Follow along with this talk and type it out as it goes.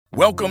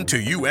Welcome to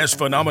U.S.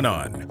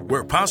 Phenomenon,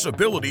 where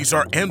possibilities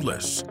are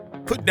endless.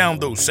 Put down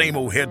those same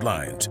old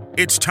headlines.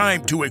 It's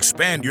time to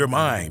expand your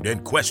mind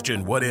and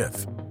question what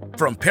if.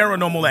 From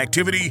paranormal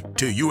activity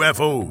to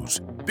UFOs,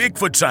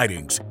 Bigfoot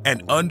sightings,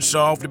 and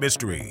unsolved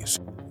mysteries.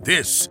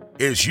 This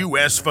is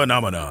U.S.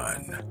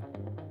 Phenomenon.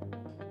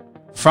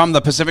 From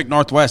the Pacific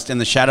Northwest in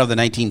the shadow of the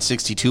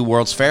 1962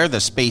 World's Fair, the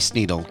Space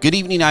Needle. Good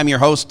evening, I'm your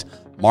host,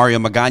 Mario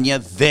Magana.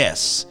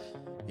 This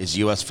is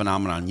U.S.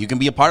 Phenomenon. You can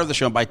be a part of the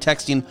show by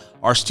texting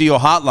our studio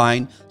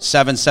hotline,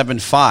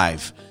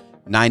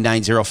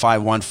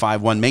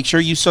 775-990-5151. Make sure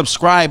you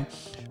subscribe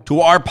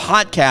to our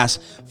podcast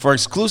for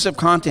exclusive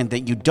content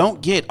that you don't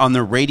get on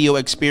the radio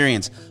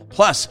experience.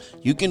 Plus,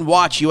 you can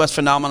watch U.S.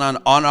 Phenomenon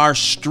on our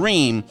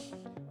stream.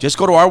 Just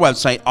go to our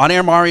website,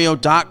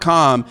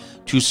 onairmario.com,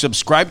 to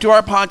subscribe to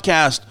our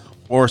podcast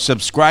or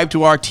subscribe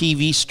to our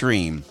TV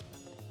stream.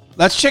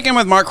 Let's check in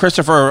with Mark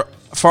Christopher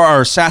for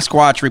our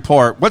Sasquatch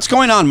report. What's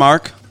going on,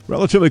 Mark?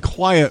 Relatively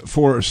quiet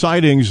for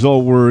sightings, though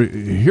we're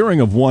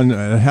hearing of one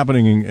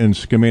happening in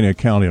Skamania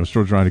County. I'm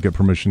still trying to get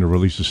permission to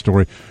release the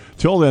story.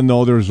 Till then,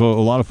 though, there's a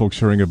lot of folks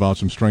hearing about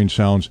some strange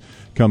sounds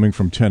coming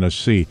from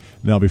Tennessee.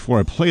 Now, before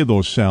I play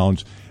those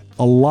sounds,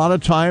 a lot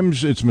of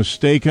times it's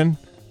mistaken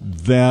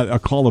that a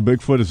call of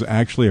Bigfoot is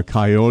actually a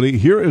coyote.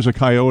 Here is a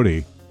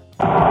coyote.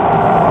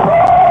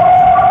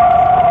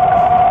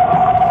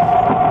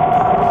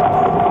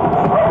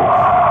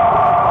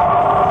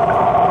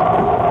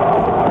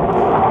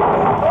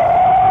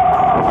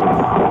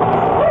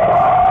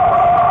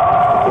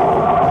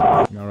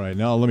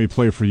 Now let me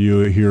play for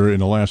you here in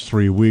the last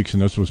 3 weeks,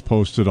 and this was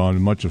posted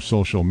on much of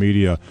social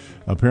media.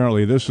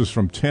 Apparently, this is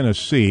from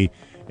Tennessee,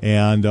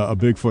 and a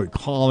Bigfoot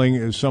calling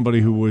is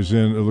somebody who was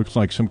in, it looks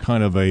like some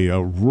kind of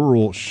a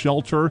rural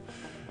shelter,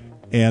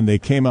 and they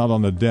came out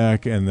on the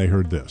deck and they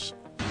heard this.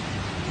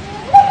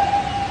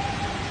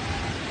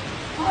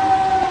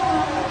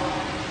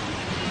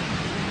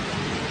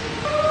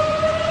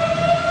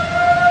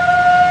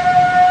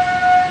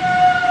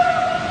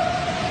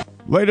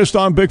 Latest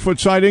on Bigfoot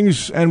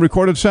sightings and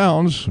recorded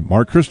sounds,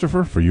 Mark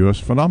Christopher for U.S.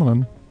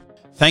 Phenomenon.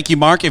 Thank you,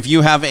 Mark. If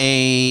you have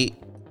a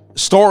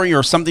story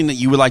or something that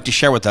you would like to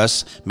share with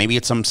us, maybe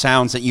it's some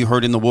sounds that you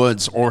heard in the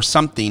woods or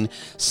something,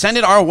 send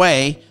it our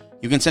way.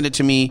 You can send it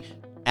to me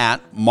at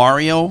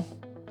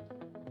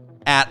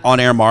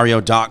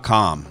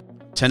mario@onairmario.com.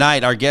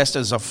 Tonight, our guest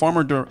is a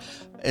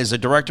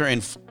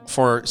director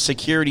for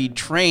security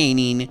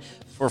training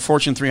for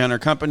Fortune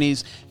 300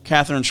 companies.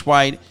 Katherine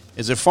Schweit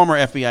is a former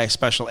FBI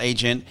special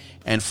agent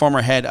and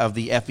former head of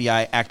the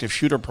FBI active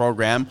shooter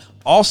program,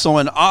 also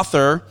an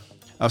author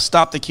of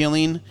Stop the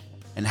Killing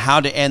and How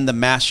to End the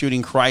Mass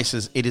Shooting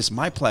Crisis. It is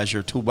my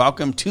pleasure to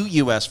welcome to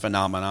U.S.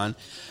 Phenomenon,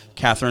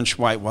 Katherine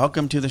Schweit.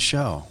 Welcome to the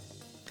show.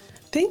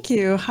 Thank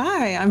you.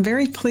 Hi, I'm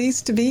very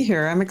pleased to be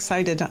here. I'm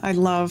excited.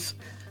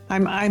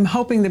 I'm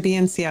hoping to be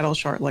in Seattle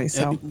shortly.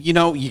 So you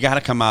got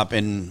to come up,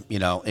 and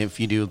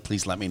if you do,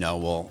 please let me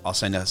know. I'll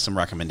send us some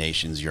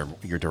recommendations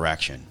your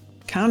direction.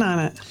 Count on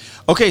it.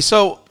 Okay,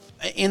 so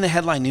in the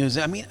headline news,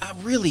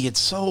 it's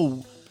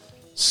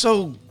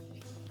so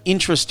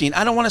interesting.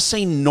 I don't want to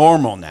say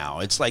normal now.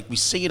 It's like we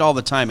see it all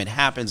the time. It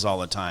happens all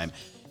the time.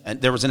 And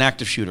there was an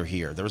active shooter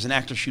here. There was an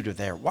active shooter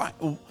there. Why?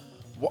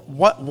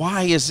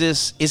 Why is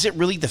this? Is it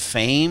really the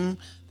fame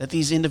that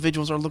these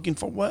individuals are looking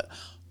for?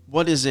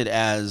 What is it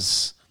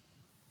as?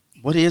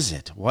 What is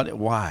it?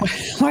 Why?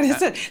 What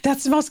is it?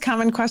 That's the most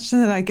common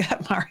question that I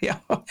get,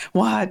 Mario.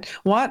 What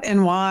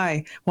and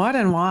why? What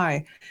and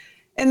why?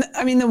 And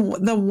I mean,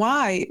 the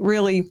why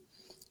really,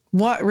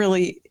 what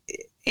really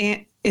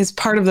is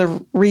part of the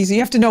reason.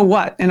 You have to know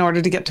what in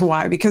order to get to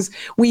why, because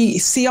we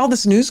see all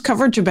this news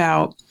coverage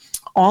about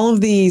all of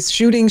these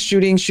shootings,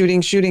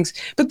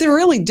 but they're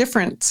really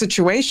different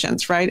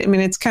situations, right? I mean,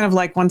 it's kind of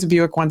like one's a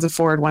Buick, one's a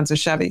Ford, one's a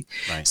Chevy.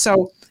 Right.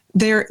 So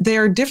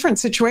they're different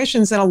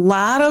situations, and a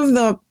lot of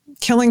the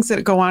killings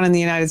that go on in the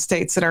United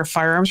States that are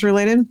firearms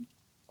related,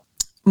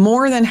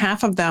 more than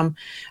half of them,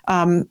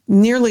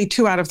 nearly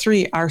 2 out of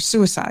 3 are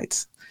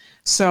suicides.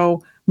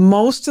 So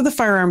most of the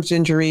firearms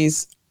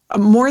injuries,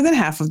 more than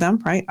half of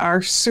them, right,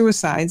 are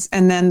suicides.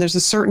 And then there's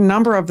a certain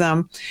number of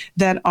them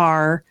that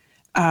are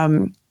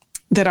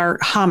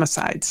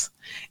homicides.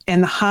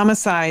 And the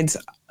homicides,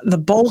 the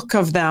bulk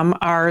of them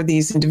are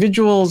these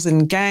individuals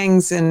and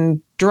gangs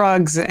and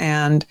drugs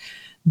and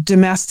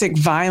domestic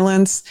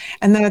violence.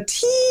 And then a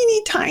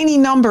teeny tiny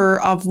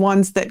number of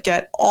ones that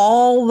get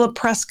all the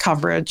press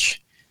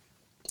coverage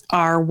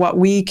are what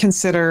we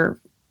consider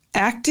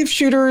active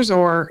shooters,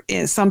 or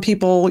some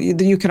people,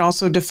 you can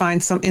also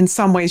define in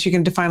some ways, you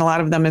can define a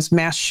lot of them as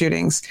mass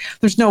shootings.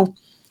 There's no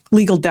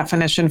legal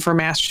definition for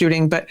mass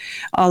shooting, but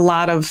a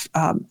lot of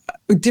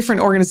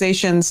different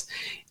organizations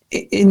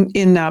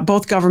in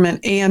both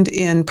government and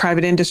in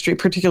private industry,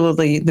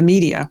 particularly the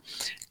media,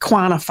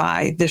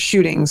 quantify the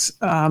shootings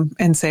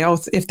and say, oh,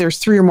 if there's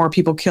 3 or more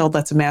people killed,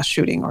 that's a mass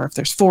shooting. Or if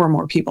there's 4 or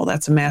more people,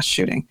 that's a mass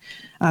shooting.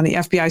 The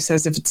FBI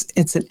says if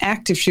it's an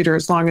active shooter,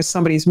 as long as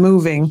somebody's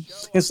moving,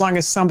 as long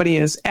as somebody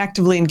is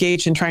actively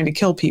engaged in trying to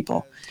kill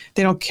people,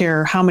 they don't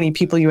care how many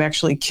people you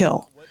actually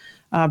kill.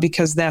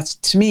 because that's,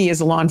 to me,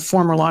 as a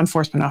former law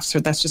enforcement officer,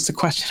 that's just a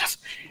question of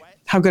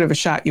how good of a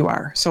shot you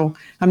are. So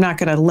I'm not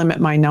going to limit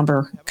my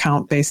number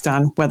count based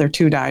on whether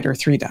 2 died or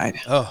 3 died.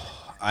 Oh,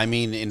 I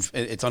mean,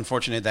 it's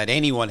unfortunate that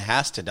anyone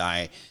has to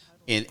die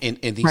in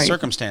these Right.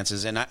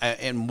 circumstances.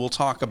 And we'll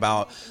talk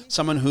about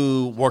someone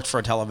who worked for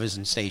a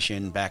television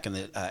station back in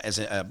the as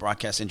a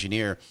broadcast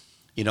engineer.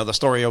 You know, the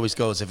story always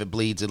goes, if it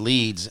bleeds, it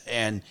leads.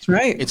 And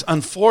Right. it's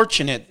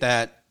unfortunate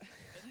that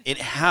it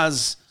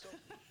has,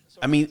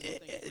 I mean,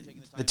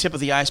 the tip of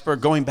the iceberg,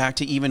 going back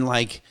to even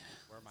like,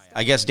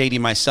 I guess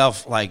dating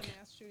myself, like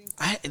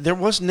there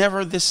was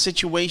never this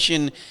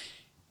situation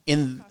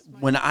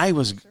when I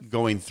was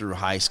going through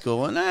high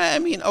school. And I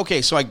mean,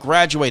 okay, so I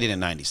graduated in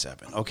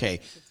 97.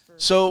 Okay.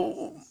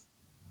 So,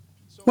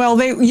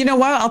 well, you know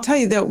what? I'll tell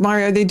you that,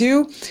 Mario, they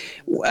do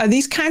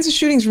these kinds of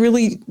shootings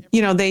really,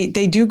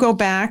 they do go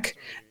back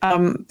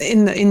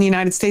in the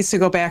United States. To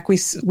go back, we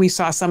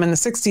saw some in the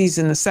 60s,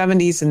 in the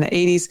 70s, in the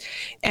 80s,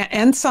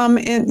 and some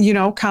in,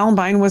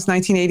 Columbine was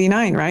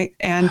 1989, right?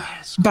 And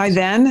by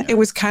then it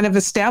was kind of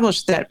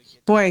established that,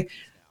 boy,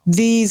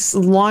 these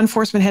law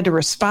enforcement had to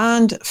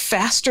respond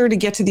faster to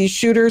get to these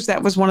shooters.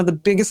 That was one of the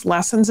biggest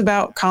lessons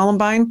about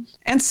Columbine.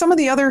 And some of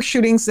the other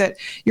shootings that,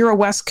 you're a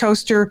West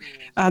Coaster,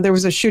 there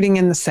was a shooting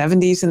in the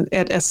 70s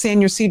at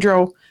San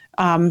Ysidro,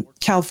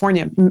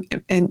 California,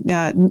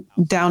 and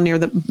down near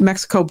the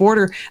Mexico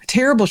border, a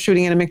terrible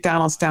shooting at a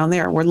McDonald's down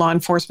there where law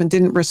enforcement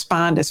didn't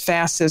respond as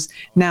fast as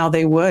now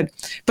they would.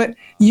 But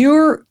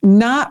you're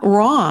not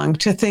wrong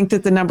to think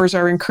that the numbers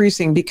are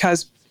increasing,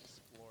 because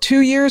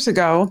 3 years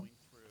ago,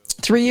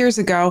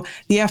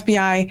 the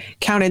FBI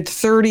counted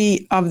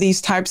 30 of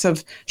these types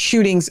of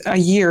shootings a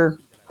year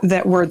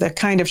that were the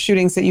kind of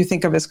shootings that you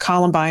think of as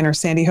Columbine or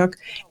Sandy Hook.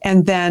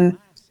 And then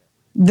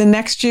the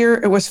next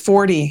year it was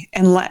 40.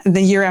 And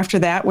the year after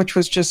that, which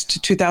was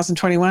just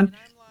 2021,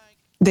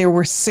 there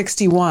were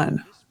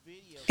 61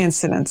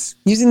 incidents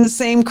using the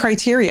same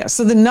criteria.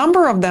 So the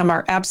number of them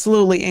are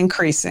absolutely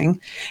increasing.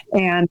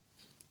 And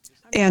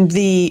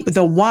the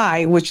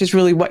why, which is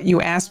really what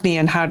you asked me,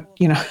 and how,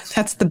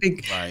 that's the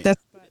big, right.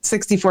 That's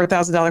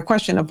 $64,000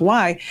 question of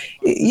why.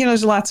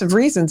 There's lots of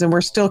reasons, and we're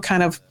still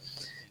kind of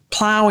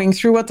plowing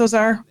through what those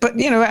are. But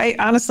I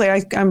honestly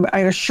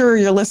assure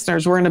your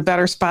listeners we're in a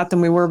better spot than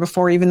we were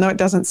before, even though it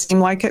doesn't seem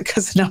like it,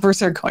 because the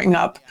numbers are going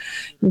up.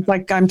 It's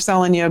like I'm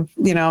selling you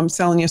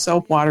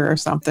soap water or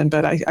something.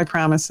 But I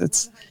promise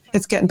it's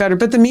getting better.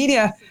 But the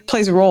media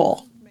plays a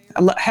role.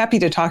 I'm happy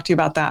to talk to you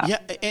about that. Yeah,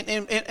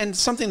 and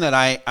something that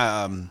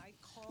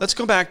let's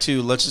go back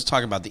to, let's just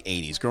talk about the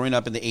 80s. Growing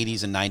up in the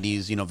 80s and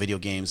 90s, video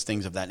games,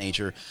 things of that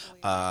nature,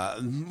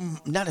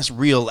 not as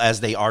real as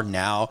they are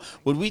now.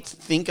 Would we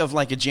think of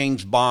like a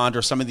James Bond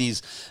or some of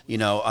these,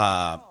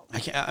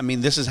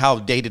 this is how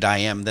dated I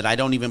am, that I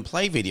don't even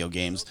play video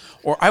games,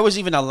 or I was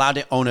even allowed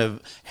to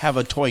have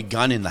a toy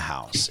gun in the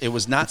house. It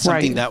was not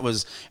something that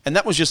was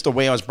just the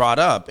way I was brought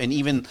up. And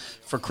even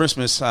for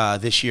Christmas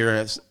this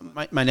year,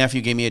 my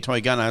nephew gave me a toy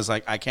gun. I was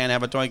like, I can't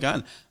have a toy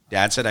gun.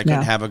 Dad said I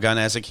couldn't have a gun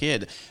as a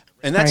kid.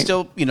 And that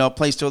still,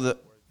 plays to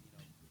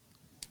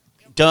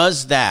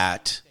does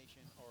that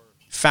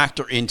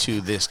factor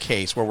into this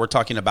case where we're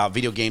talking about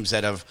video games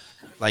that have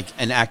like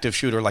an active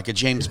shooter, like a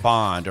James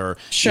Bond or,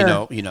 sure.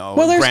 Well,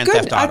 there's Grand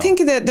Theft Auto? I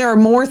think that there are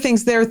more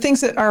things. There are things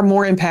that are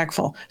more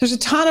impactful. There's a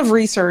ton of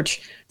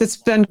research that's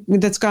gone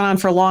on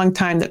for a long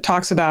time that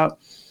talks about,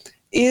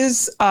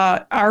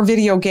 are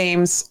video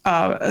games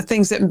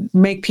things that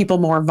make people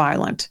more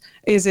violent?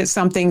 Is it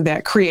something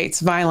that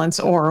creates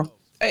violence or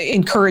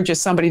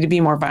encourages somebody to be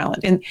more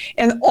violent? And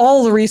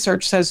all the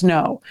research says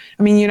no.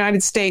 I mean, the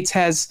United States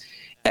has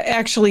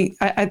actually,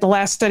 at the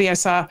last study I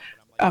saw,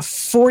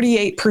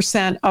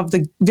 48% of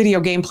the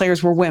video game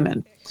players were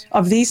women.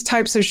 Of these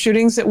types of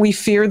shootings that we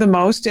fear the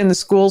most in the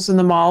schools and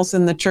the malls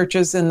and the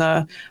churches and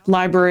the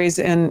libraries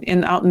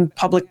and out in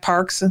public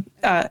parks,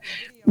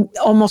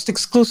 almost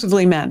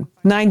exclusively men.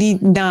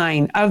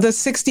 99 of the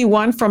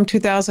 61 from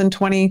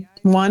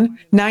 2021,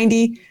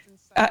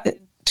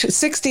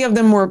 60 of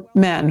them were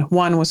men.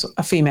 One was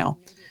a female.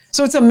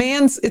 So it's a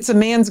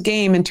man's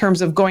game in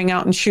terms of going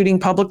out and shooting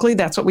publicly.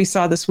 That's what we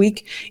saw this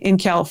week in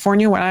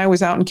California. When I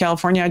was out in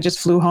California, I just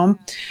flew home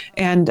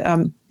and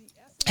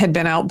had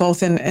been out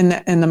both in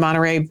the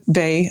Monterey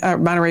Bay,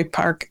 Monterey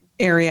Park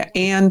area,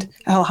 and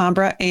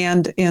Alhambra,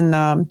 and in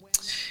the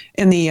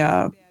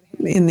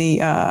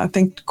I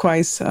think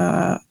twice.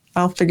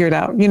 I'll figure it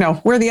out.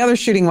 Where the other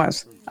shooting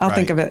was. I'll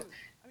think of it.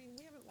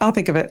 I'll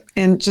think of it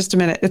in just a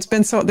minute.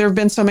 There have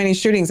been so many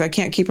shootings. I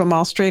can't keep them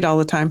all straight all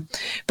the time.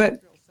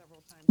 But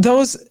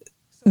the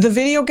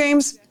video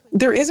games,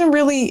 there isn't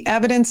really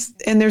evidence.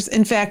 And there's,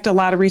 in fact, a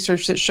lot of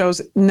research that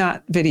shows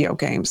not video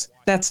games.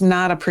 That's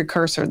not a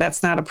precursor.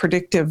 That's not a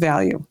predictive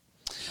value.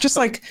 Just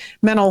like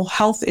mental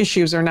health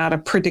issues are not a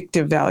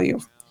predictive value.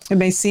 It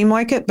may seem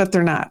like it, but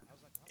they're not.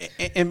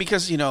 And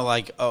because,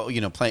 like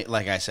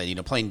I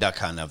said, playing Duck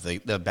Hunt of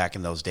the back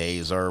in those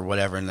days or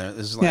whatever. And this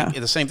is like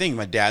the same thing.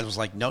 My dad was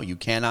like, no, you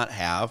cannot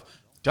have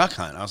Duck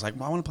Hunt. I was like,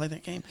 well, I want to play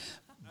that game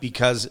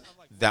because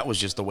that was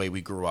just the way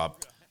we grew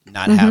up,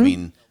 not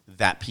having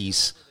that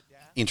piece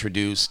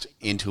introduced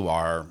into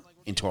our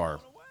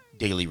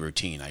daily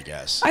routine, I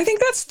guess. I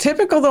think that's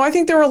typical, though. I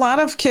think there were a lot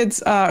of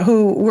kids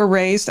who were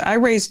raised. I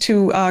raised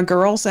two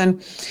girls,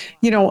 and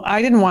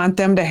I didn't want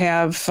them to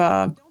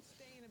have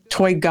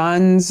toy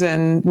guns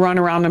and run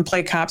around and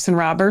play cops and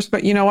robbers.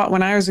 But you know what?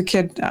 When I was a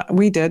kid,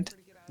 we did.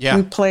 Yeah.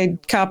 We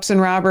played cops and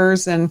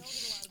robbers, and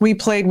we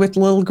played with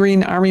little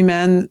green army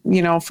men,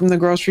 from the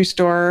grocery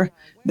store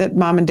that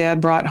mom and dad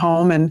brought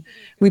home. And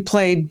we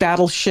played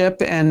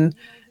Battleship and,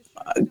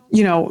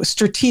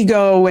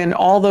 Stratego and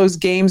all those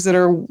games that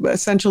are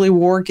essentially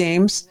war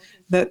games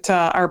that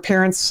our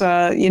parents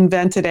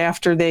invented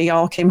after they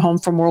all came home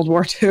from World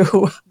War II.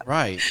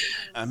 Right.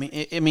 I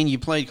mean, you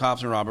played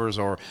cops and robbers,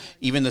 or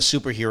even the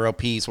superhero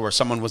piece where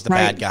someone was the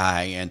bad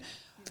guy.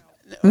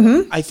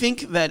 And I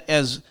think that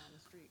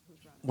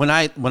when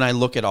I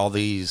look at all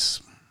these,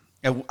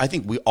 I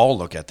think we all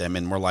look at them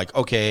and we're like,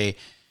 okay,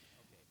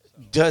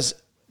 does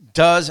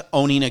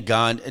owning a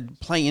gun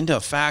play into a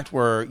fact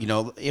where,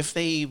 if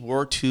they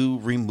were to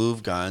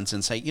remove guns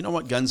and say, you know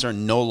what, guns are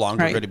no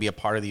longer going to be a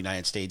part of the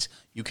United States,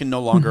 you can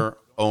no longer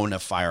own a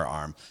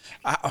firearm.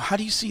 How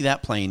do you see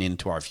that playing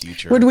into our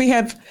future? Would we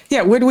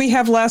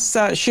have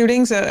less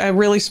shootings, a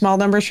really small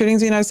number of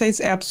shootings in the United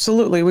States?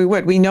 Absolutely, we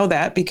would. We know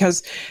that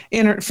because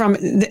from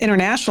the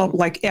international,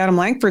 like Adam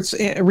Langford's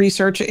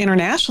research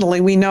internationally,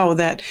 we know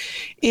that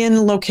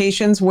in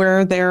locations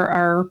where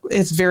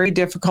it's very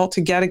difficult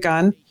to get a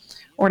gun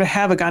or to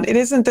have a gun. It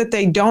isn't that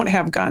they don't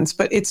have guns,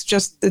 but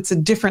it's a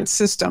different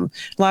system.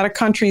 A lot of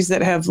countries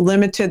that have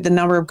limited the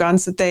number of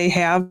guns that they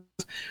have,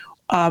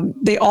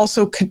 they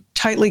also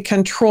tightly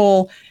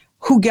control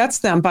who gets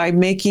them by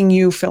making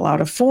you fill out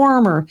a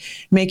form or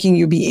making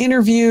you be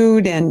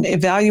interviewed and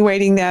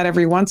evaluating that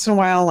every once in a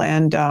while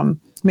and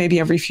maybe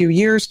every few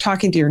years,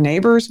 talking to your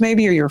neighbors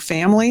maybe or your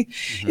family.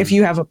 If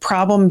you have a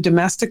problem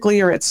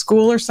domestically or at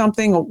school or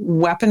something, a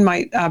weapon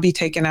might be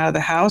taken out of the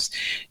house.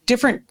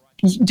 Different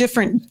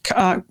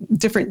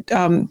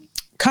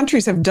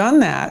countries have done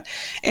that.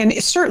 And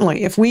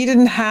certainly, if we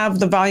didn't have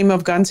the volume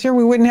of guns here,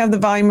 we wouldn't have the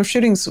volume of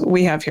shootings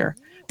we have here.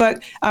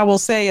 But I will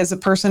say, as a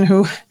person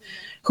who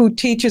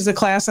teaches a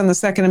class on the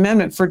Second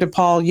Amendment for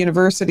DePaul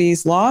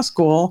University's law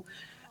school,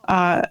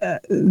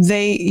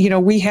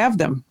 we have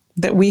them.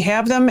 That we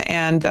have them,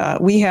 and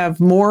we have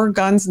more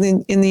guns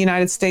in the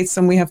United States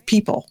than we have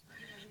people.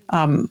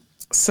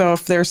 So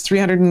if there's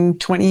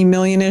 320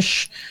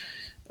 million-ish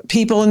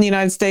people in the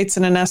United States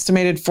and an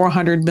estimated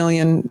 400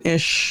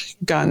 million-ish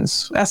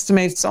guns.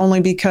 Estimates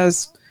only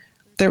because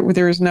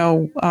there is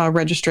no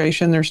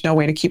registration. There's no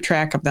way to keep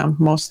track of them.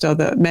 Most of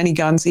the many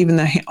guns, even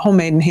the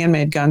homemade and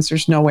handmade guns,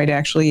 there's no way to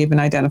actually even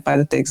identify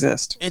that they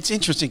exist. It's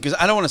interesting because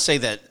I don't want to say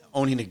that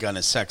owning a gun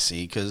is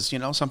sexy because,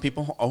 some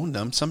people own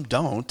them, some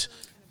don't.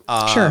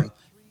 Sure.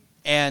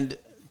 And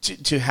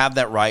to have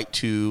that right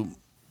to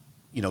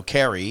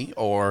carry,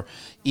 or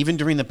even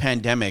during the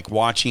pandemic,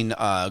 watching,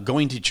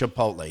 going to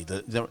Chipotle,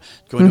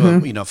 going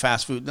to a,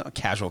 fast food,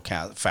 casual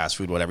fast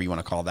food, whatever you want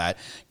to call that,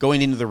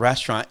 going into the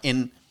restaurant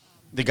and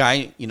the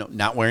guy,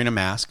 not wearing a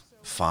mask,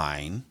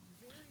 fine.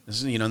 This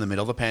is, in the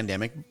middle of the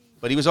pandemic,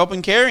 but he was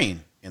open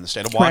carrying in the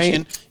state of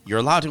Washington. Right. You're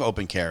allowed to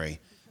open carry.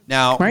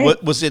 Now,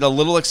 was it a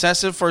little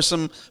excessive for a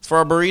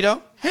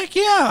burrito? Heck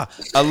yeah.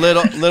 A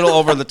little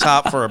over the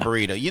top for a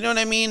burrito. You know what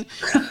I mean?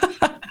 But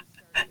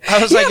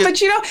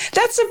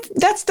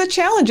that's the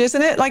challenge,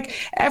 isn't it? Like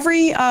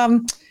every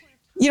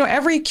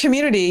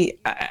community,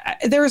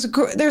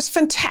 there's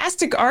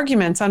fantastic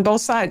arguments on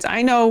both sides.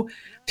 I know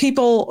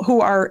people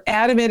who are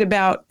adamant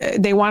about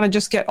they want to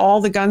just get all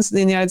the guns in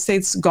the United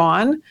States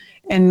gone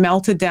and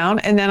melted down.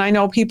 And then I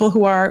know people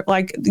who are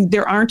like,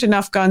 there aren't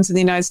enough guns in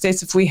the United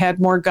States. If we had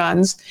more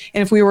guns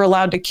and if we were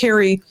allowed to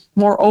carry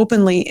more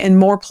openly in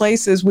more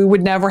places, we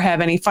would never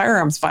have any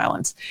firearms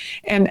violence.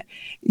 And,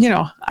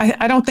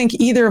 I don't think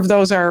either of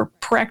those are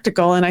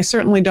practical. And I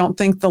certainly don't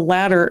think the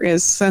latter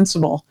is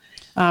sensible.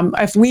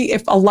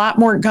 If a lot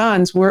more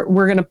guns were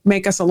going to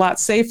make us a lot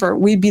safer,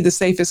 we'd be the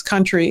safest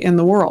country in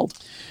the world.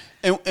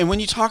 And when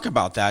you talk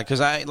about that,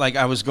 because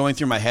I was going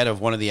through my head of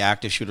one of the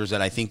active shooters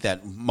that I think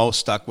that most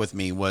stuck with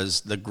me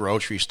was the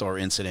grocery store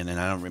incident, and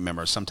I don't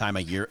remember,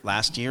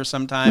 last year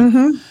sometime.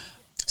 Mm-hmm.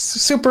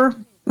 Super.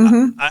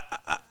 Mm-hmm.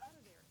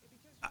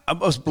 I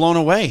was blown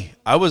away.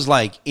 I was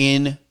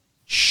in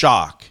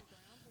shock,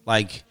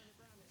 like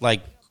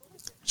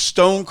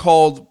stone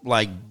cold,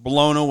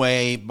 blown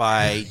away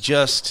by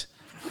just.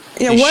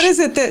 Yeah. What is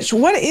it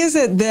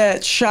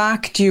that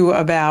shocked you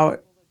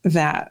about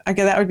that?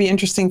 Okay, that would be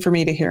interesting for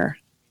me to hear.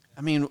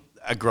 I mean,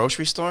 a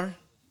grocery store,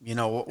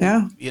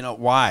 yeah.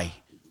 Why?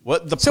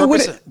 What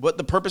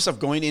the purpose of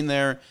going in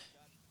there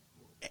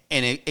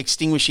and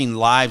extinguishing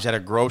lives at a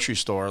grocery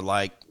store?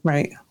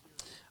 Right.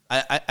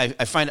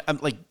 I find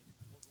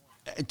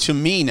to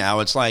me now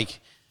it's like,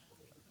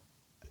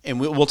 and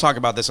we'll talk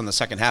about this in the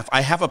second half. I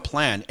have a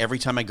plan every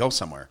time I go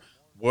somewhere.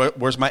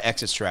 Where's my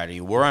exit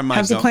strategy? Where am I?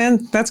 Has a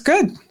plan? That's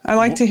good. I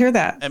like to hear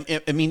that.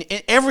 I mean,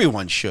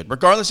 everyone should,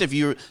 regardless if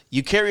you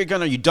carry a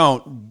gun or you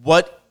don't.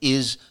 What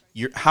is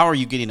how are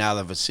you getting out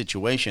of a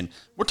situation?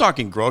 We're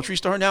talking grocery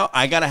store now.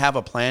 I got to have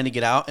a plan to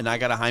get out, and I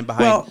got to hide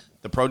behind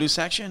the produce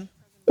section.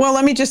 Well,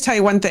 let me just tell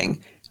you one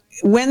thing.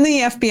 When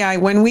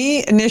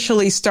we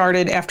initially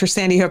started after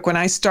Sandy Hook, when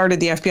I started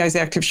the FBI's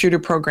active shooter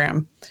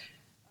program,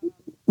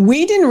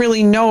 we didn't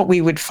really know what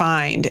we would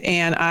find.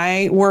 And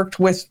I worked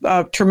with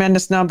a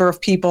tremendous number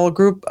of people,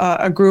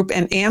 a group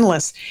and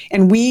analysts,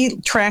 and we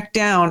tracked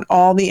down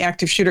all the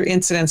active shooter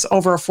incidents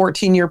over a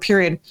 14-year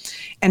period.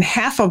 And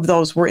half of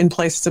those were in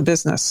places of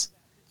business.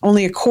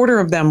 Only a quarter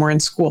of them were in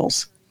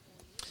schools.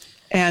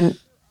 And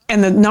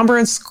the number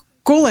of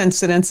school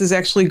incidents has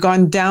actually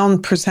gone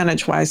down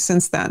percentage-wise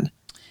since then.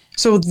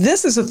 So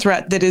this is a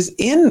threat that is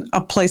in a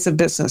place of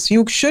business.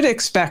 You should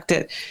expect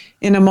it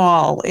in a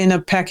mall, in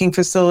a packing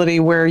facility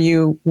where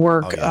you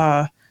work,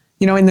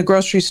 in the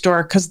grocery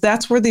store, because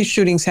that's where these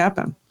shootings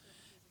happen.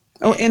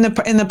 In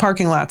the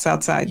parking lots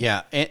outside.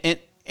 Yeah,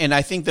 and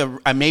I think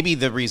maybe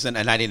the reason,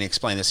 and I didn't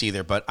explain this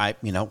either, but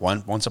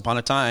once upon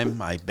a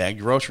time I bagged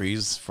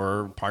groceries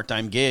for a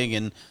part-time gig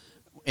in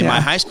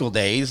my high school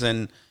days,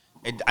 and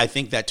I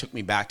think that took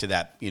me back to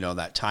that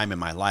that time in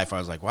my life where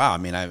I was like, wow. I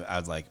mean, I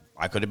was like,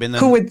 I could have been.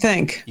 Who would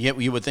think? Yeah,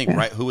 you would think,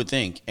 right? Who would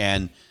think?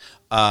 And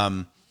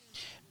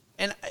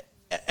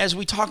as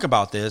we talk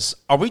about this,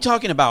 are we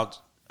talking about?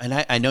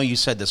 And I know you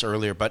said this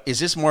earlier, but is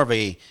this more of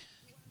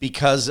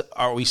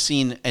are we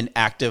seeing an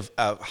active,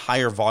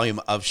 higher volume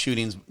of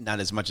shootings?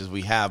 Not as much as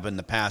we have in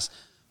the past,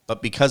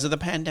 but because of the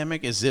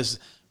pandemic, is this?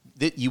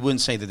 You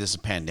wouldn't say that this is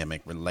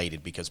pandemic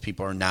related because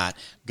people are not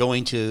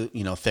going to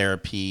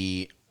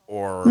therapy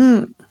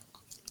or.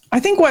 I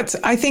think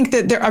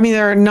that there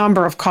are a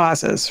number of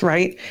causes,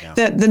 right? Yeah.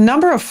 That the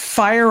number of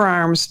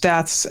firearms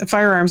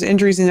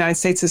injuries in the United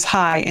States is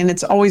high, and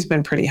it's always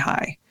been pretty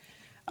high.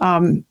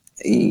 And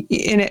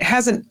it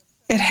hasn't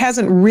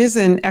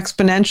risen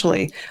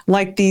exponentially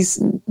like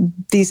these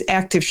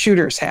active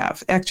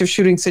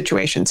shooting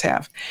situations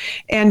have.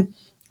 And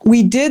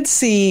we did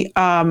see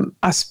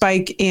a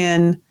spike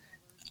in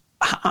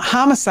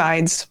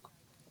homicides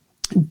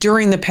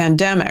during the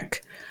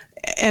pandemic.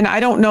 And I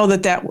don't know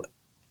that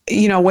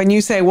when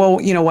you say, well,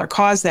 what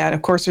caused that?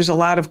 Of course, there's a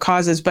lot of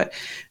causes, but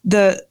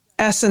the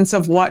essence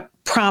of what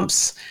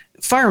prompts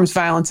firearms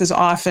violence is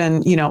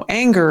often,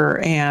 anger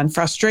and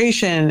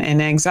frustration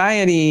and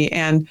anxiety.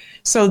 And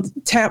so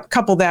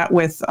couple that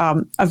with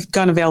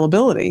gun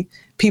availability,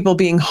 people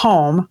being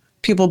home,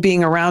 people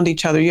being around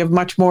each other, you have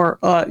much more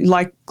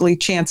likely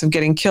chance of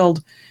getting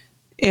killed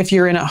if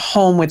you're in a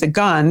home with a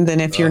gun than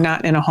if you're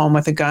not in a home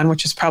with a gun,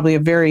 which is probably a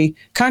very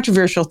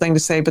controversial thing to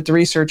say, but the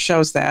research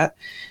shows that.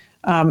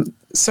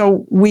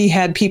 So we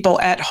had people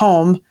at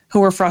home who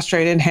were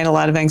frustrated and had a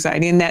lot of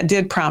anxiety, and that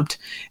did prompt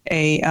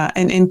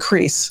an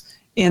increase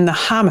in the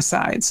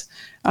homicides.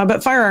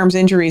 But firearms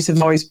injuries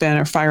have always been,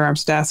 or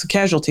firearms deaths,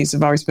 casualties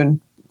have always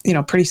been,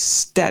 pretty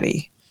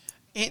steady.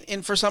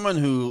 And for someone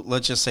who,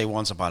 let's just say,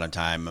 once upon a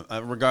time,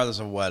 regardless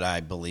of what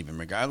I believe in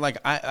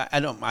I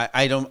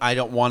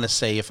don't want to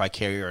say if I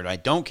carry or I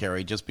don't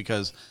carry, just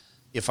because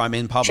if I'm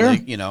in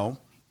public, sure.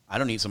 I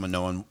don't need someone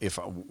knowing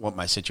what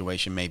my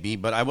situation may be.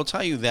 But I will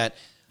tell you that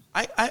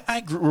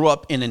I grew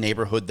up in a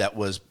neighborhood that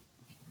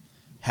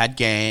had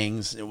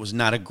gangs. It was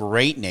not a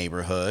great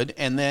neighborhood.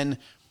 And then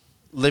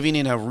living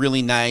in a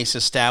really nice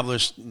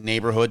established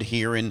neighborhood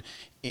here in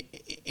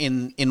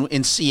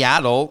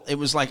Seattle, it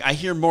was like I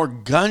hear more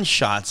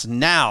gunshots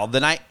now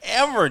than I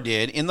ever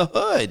did in the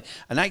hood.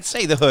 And I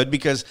say the hood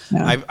because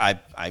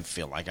I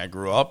feel like I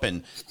grew up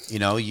and,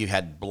 you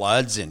had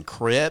Bloods and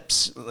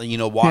Crips,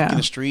 walking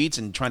the streets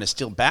and trying to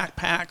steal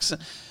backpacks.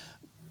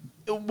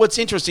 What's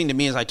interesting to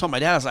me is I told my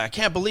dad, I was like, I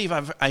can't believe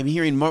I'm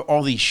hearing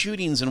all these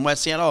shootings in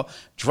West Seattle,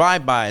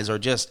 drive-bys, or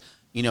just,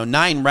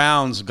 9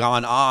 rounds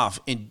gone off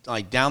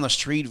down the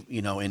street,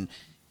 and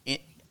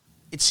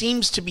it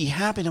seems to be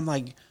happening. I'm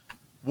like,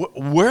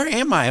 where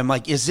am I? I'm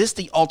like, is this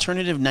the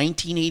alternative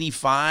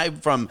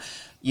 1985 from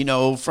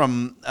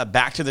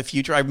Back to the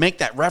Future? I make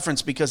that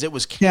reference because it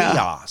was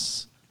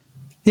chaos.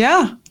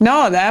 Yeah,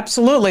 no,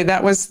 absolutely.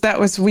 That was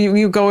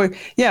you go.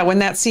 Yeah, when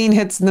that scene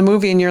hits in the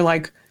movie, and you're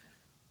like,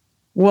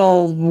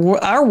 well,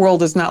 our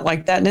world is not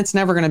like that, and it's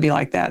never going to be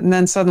like that. And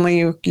then suddenly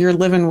you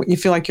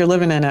feel like you're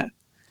living in it.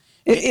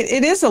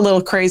 It is a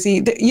little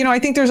crazy. I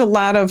think there's a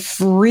lot of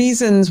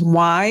reasons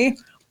why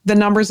the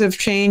numbers have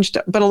changed,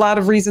 but a lot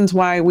of reasons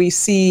why we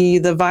see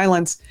the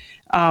violence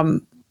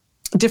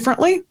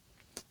differently.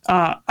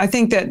 I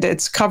think that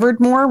it's covered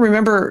more.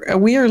 Remember,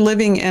 we are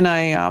living in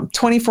a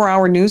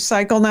 24-hour news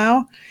cycle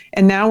now,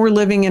 and now we're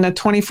living in a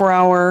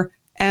 24-hour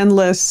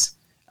endless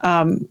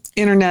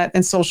internet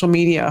and social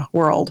media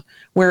world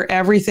where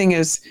everything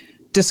is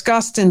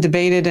discussed and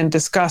debated and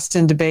discussed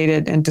and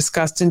debated and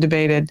discussed and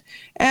debated.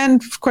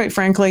 And quite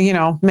frankly,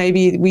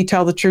 maybe we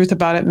tell the truth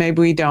about it, maybe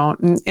we don't.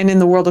 And in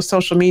the world of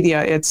social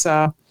media, it's,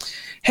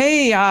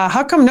 hey,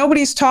 how come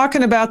nobody's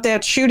talking about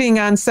that shooting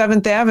on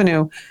 7th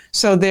Avenue?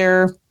 So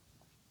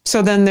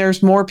then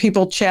there's more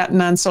people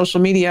chatting on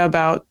social media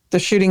about the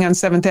shooting on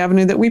 7th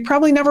Avenue that we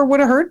probably never would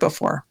have heard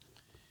before.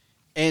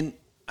 And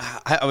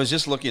I was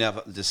just looking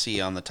up to see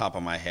on the top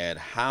of my head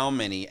how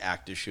many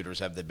active shooters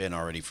have there been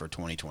already for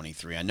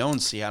 2023. I know in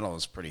Seattle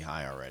it's pretty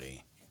high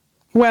already.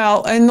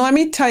 Well, and let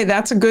me tell you,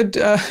 that's a good,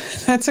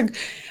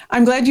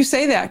 I'm glad you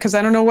say that because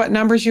I don't know what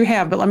numbers you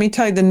have, but let me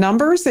tell you the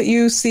numbers that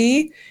you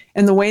see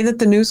and the way that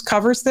the news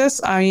covers this.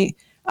 I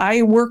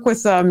work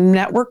with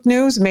network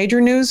news,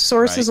 major news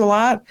sources a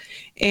lot,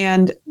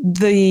 and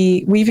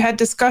we've had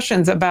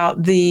discussions about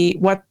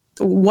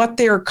what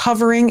they're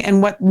covering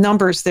and what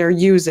numbers they're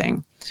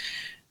using.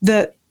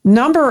 The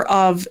number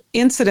of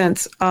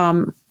incidents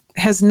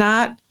has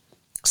not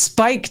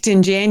spiked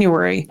in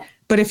January.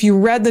 But if you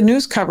read the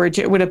news coverage,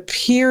 it would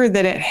appear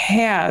that it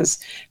has,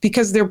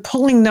 because they're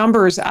pulling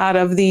numbers out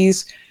of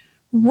these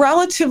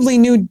relatively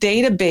new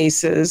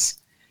databases,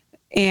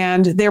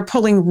 and they're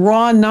pulling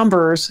raw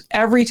numbers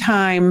every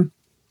time.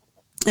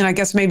 And I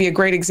guess maybe a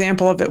great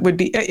example of it would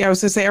be, I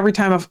was going to say every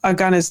time a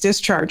gun is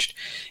discharged.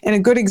 And a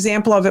good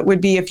example of it would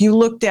be if you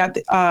looked at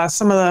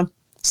some of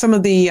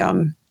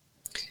the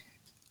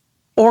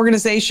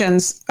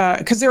organizations,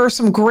 because there are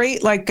some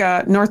great, like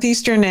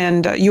Northeastern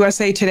and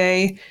USA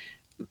Today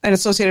and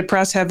Associated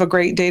Press have a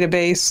great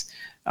database.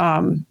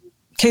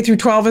 K through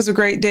 12 is a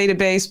great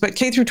database, but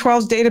K through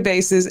 12's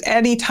database is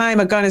any time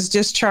a gun is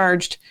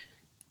discharged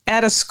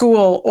at a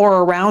school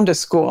or around a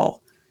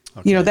school.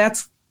 Okay. You know,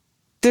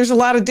 there's a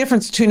lot of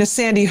difference between a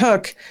Sandy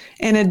Hook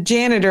and a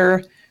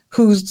janitor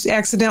who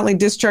accidentally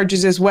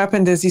discharges his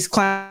weapon as he's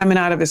climbing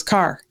out of his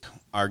car.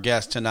 Our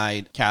guest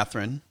tonight,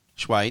 Katherine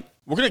Schweit.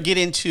 We're going to get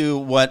into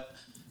what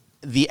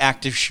the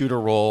active shooter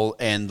role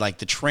and like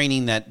the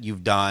training that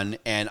you've done,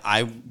 and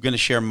I'm going to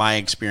share my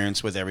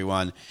experience with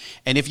everyone.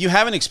 And if you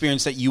have an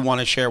experience that you want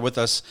to share with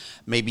us,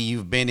 maybe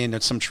you've been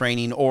in some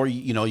training, or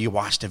you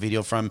watched a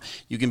video from,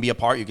 you can be a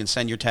part. You can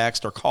send your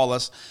text or call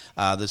us.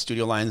 The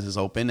studio lines is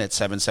open at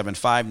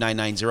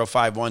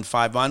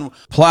 775-990-5151.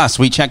 Plus,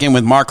 we check in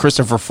with Mark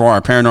Christopher for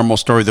our paranormal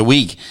story of the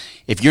week.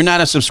 If you're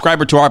not a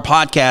subscriber to our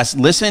podcast,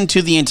 listen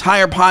to the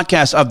entire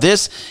podcast of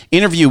this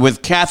interview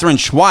with Katherine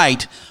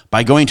Schweit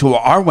by going to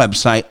our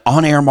website,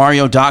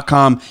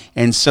 onairmario.com,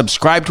 and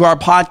subscribe to our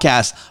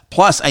podcast.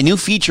 Plus, a new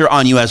feature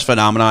on US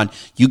Phenomenon.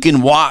 You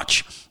can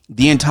watch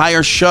the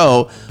entire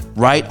show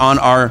right on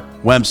our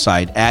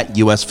website at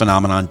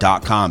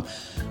usphenomenon.com.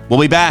 We'll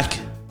be back.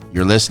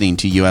 You're listening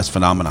to US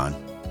Phenomenon.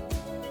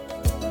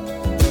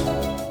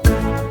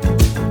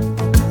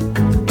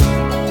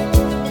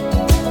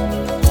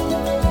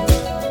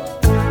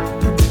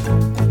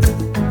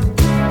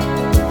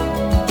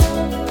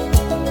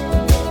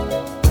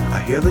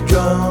 Hear the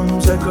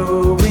drums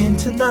echoing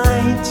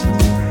tonight,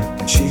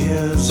 and she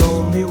hears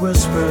only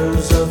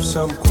whispers of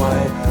some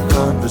quiet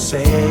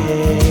conversation.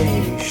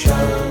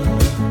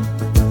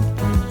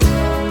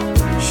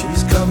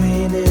 She's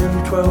coming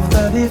in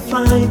 12:30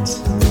 flight.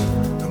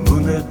 The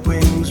moonlit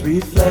wings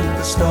reflect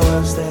the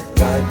stars that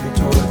guide me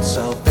towards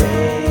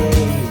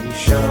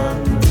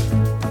salvation.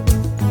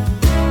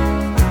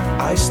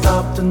 I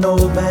stopped an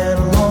old man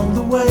along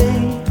the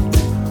way,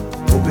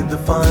 hoping to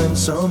find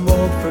some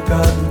old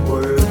forgotten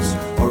words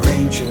or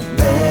ancient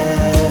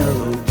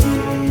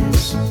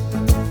melodies.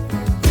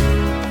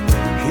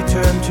 He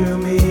turned to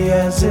me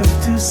as if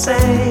to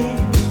say,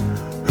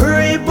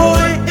 hurry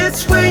boy,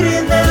 it's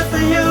waiting there for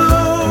you.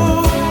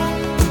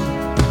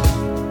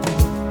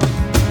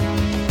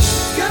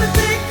 It's gonna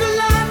take a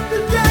lot to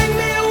drag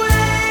me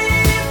away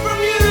from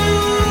you.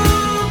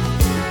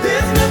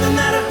 There's nothing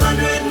that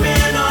 100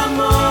 men or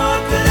more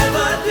could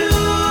ever do.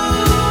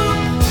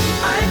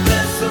 I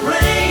bless the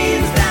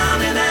rains down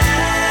in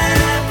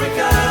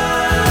Africa.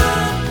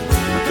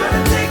 We're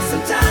gonna take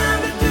some time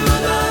to do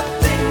the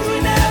things we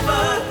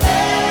never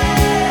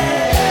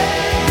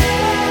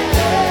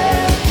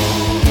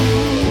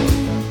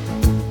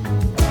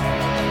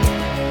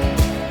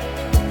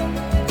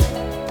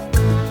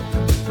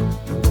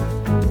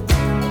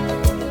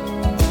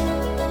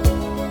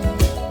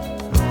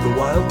The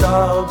wild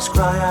dogs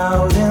cry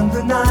out in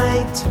the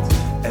night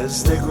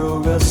as they grow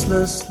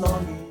restless,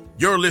 longing.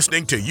 You're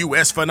listening to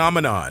US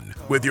Phenomenon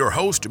with your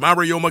host,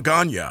 Mario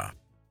Magana.